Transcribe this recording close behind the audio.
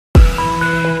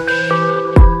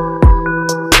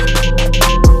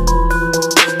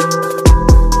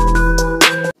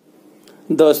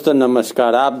दोस्तों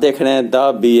नमस्कार, आप देख रहे हैं द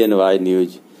BNY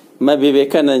न्यूज। मैं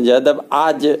विवेकानंद यादव।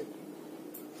 आज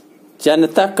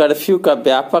जनता कर्फ्यू का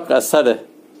व्यापक असर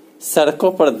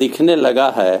सड़कों पर दिखने लगा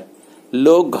है।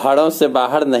 लोग घरों से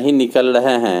बाहर नहीं निकल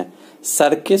रहे हैं।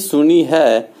 सड़कें सूनी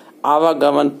है,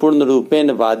 आवागमन पूर्ण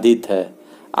रूपेण बाधित है।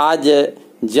 आज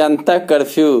जनता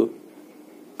कर्फ्यू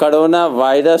कोरोना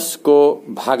वायरस को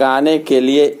भगाने के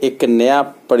लिए एक नया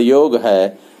प्रयोग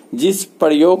है, जिस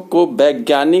प्रयोग को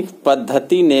वैज्ञानिक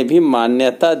पद्धति ने भी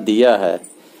मान्यता दिया है।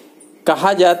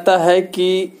 कहा जाता है कि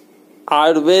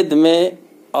आयुर्वेद में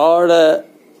और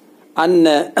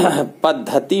अन्य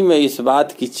पद्धति में इस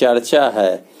बात की चर्चा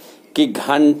है कि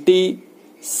घंटी,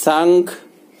 शंख,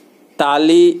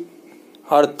 ताली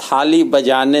और थाली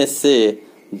बजाने से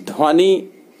ध्वनि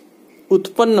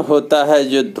उत्पन्न होता है,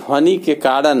 जो ध्वनि के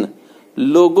कारण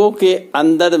लोगों के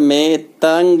अंदर में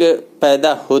तरंग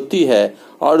पैदा होती है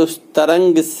और उस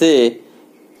तरंग से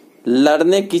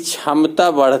लड़ने की क्षमता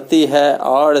बढ़ती है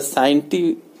और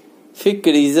साइंटिफिक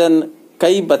रीजन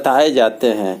कई बताए जाते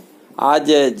हैं।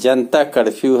 आज जनता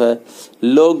कर्फ्यू है।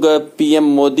 लोग PM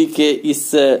मोदी के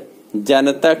इस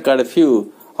जनता कर्फ्यू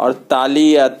और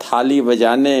ताली या थाली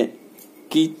बजाने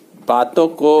की बातों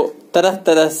को तरह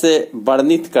तरह से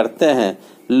वर्णित करते हैं।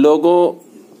 लोगों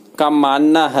का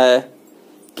मानना है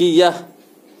कि यह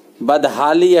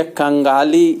बदहाली या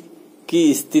कंगाली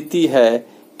की स्थिति है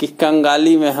कि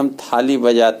कंगाली में हम थाली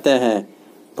बजाते हैं,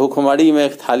 भूखमरी में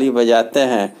थाली बजाते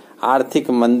हैं। आर्थिक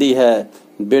मंदी है,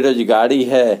 बेरोजगारी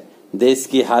है, देश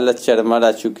की हालत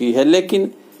चरमरा चुकी है। लेकिन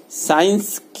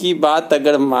साइंस की बात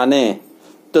अगर माने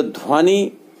तो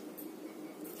ध्वनि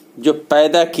जो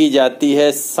पैदा की जाती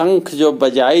है, शंख जो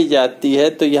बजाई जाती है,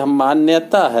 तो यह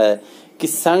मान्यता है कि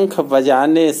शंख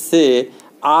बजाने से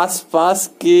आसपास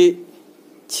के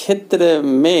क्षेत्र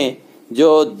में जो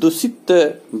दूषित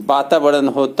वातावरण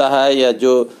होता है या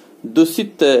जो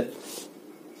दूषित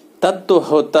तत्व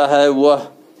होता है वह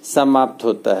समाप्त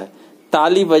होता है।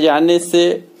 ताली बजाने से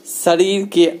शरीर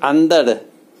के अंदर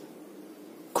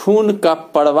खून का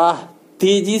प्रवाह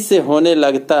तेजी से होने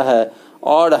लगता है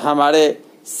और हमारे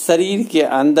शरीर के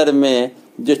अंदर में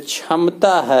जो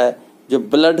क्षमता है, जो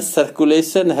ब्लड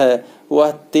सर्कुलेशन है,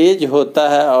 वह तेज होता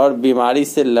है और बीमारी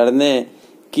से लड़ने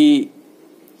की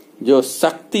जो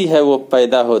शक्ति है वो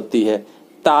पैदा होती है।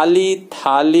 ताली,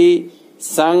 थाली,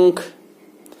 शंख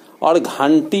और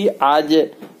घंटी आज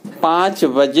 5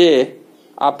 बजे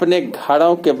अपने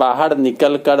घरों के बाहर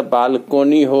निकलकर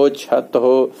बालकोनी हो, छत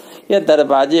हो या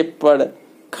दरवाजे पर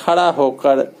खड़ा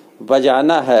होकर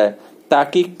बजाना है,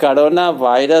 ताकि कोरोना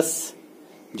वायरस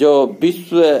जो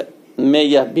विश्व में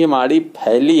यह बीमारी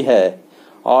फैली है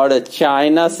और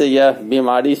चाइना से यह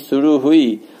बीमारी शुरू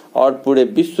हुई और पूरे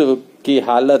विश्व की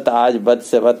हालत आज बद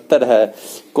से बदतर है।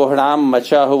 कोहराम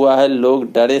मचा हुआ है,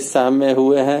 लोग डरे सहमे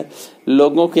हुए हैं,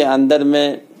 लोगों के अंदर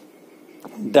में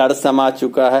डर समा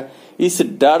चुका है। इस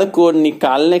डर को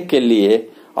निकालने के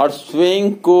लिए और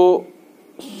स्वयं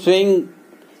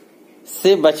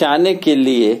से बचाने के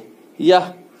लिए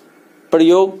यह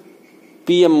प्रयोग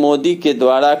PM मोदी के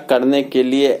द्वारा करने के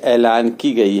लिए ऐलान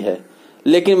की गई है।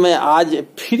 लेकिन मैं आज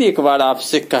फिर एक बार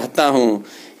आपसे कहता हूं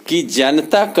कि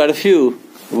जनता कर्फ्यू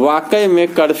वाकई में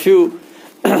कर्फ्यू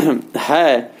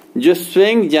है जो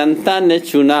स्वयं जनता ने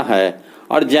चुना है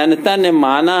और जनता ने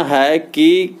माना है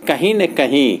कि कहीं न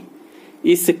कहीं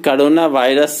इस कोरोना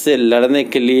वायरस से लड़ने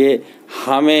के लिए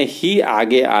हमें ही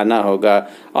आगे आना होगा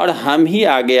और हम ही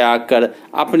आगे आकर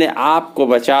अपने आप को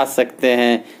बचा सकते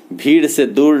हैं, भीड़ से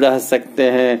दूर रह सकते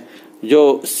हैं,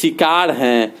 जो शिकार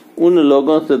हैं उन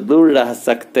लोगों से दूर रह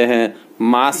सकते हैं,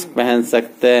 मास्क पहन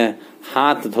सकते हैं,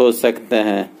 हाथ धो सकते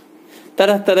हैं।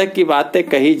 तरह तरह की बातें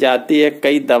कही जाती है,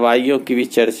 कई दवाइयों की भी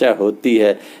चर्चा होती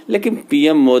है, लेकिन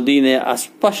PM मोदी ने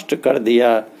स्पष्ट कर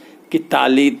दिया कि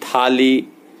ताली, थाली,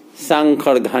 शंख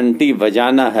और घंटी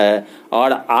बजाना है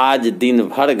और आज दिन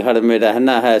भर घर में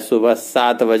रहना है, सुबह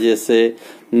 7 बजे से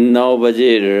 9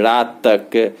 बजे रात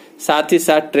तक। साथ ही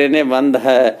साथ ट्रेनें बंद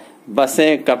है,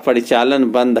 बसें का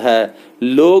परिचालन बंद है।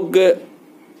 लोग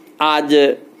आज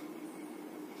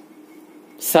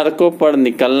सड़कों पर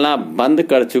निकलना बंद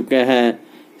कर चुके हैं।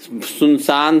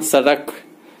 सुनसान सड़क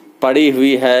पड़ी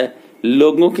हुई है।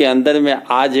 लोगों के अंदर में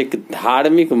आज एक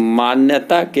धार्मिक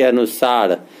मान्यता के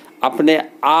अनुसार अपने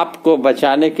आप को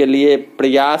बचाने के लिए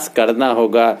प्रयास करना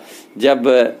होगा। जब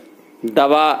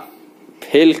दवा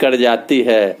फेल कर जाती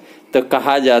है तो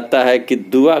कहा जाता है कि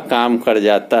दुआ काम कर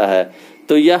जाता है,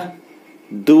 तो यह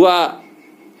दुआ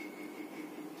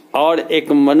और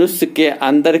एक मनुष्य के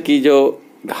अंदर की जो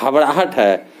घबराहट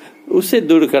है उसे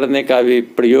दूर करने का भी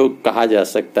प्रयोग कहा जा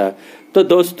सकता है। तो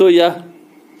दोस्तों, यह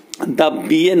द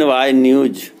BNY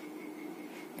न्यूज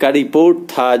का रिपोर्ट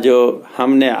था जो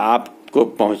हमने आपको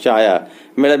पहुंचाया।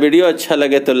 मेरा वीडियो अच्छा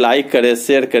लगे तो लाइक करें,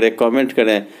 शेयर करें, कमेंट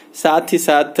करें, साथ ही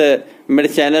साथ मेरे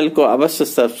चैनल को अवश्य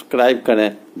सब्सक्राइब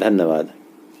करें। धन्यवाद।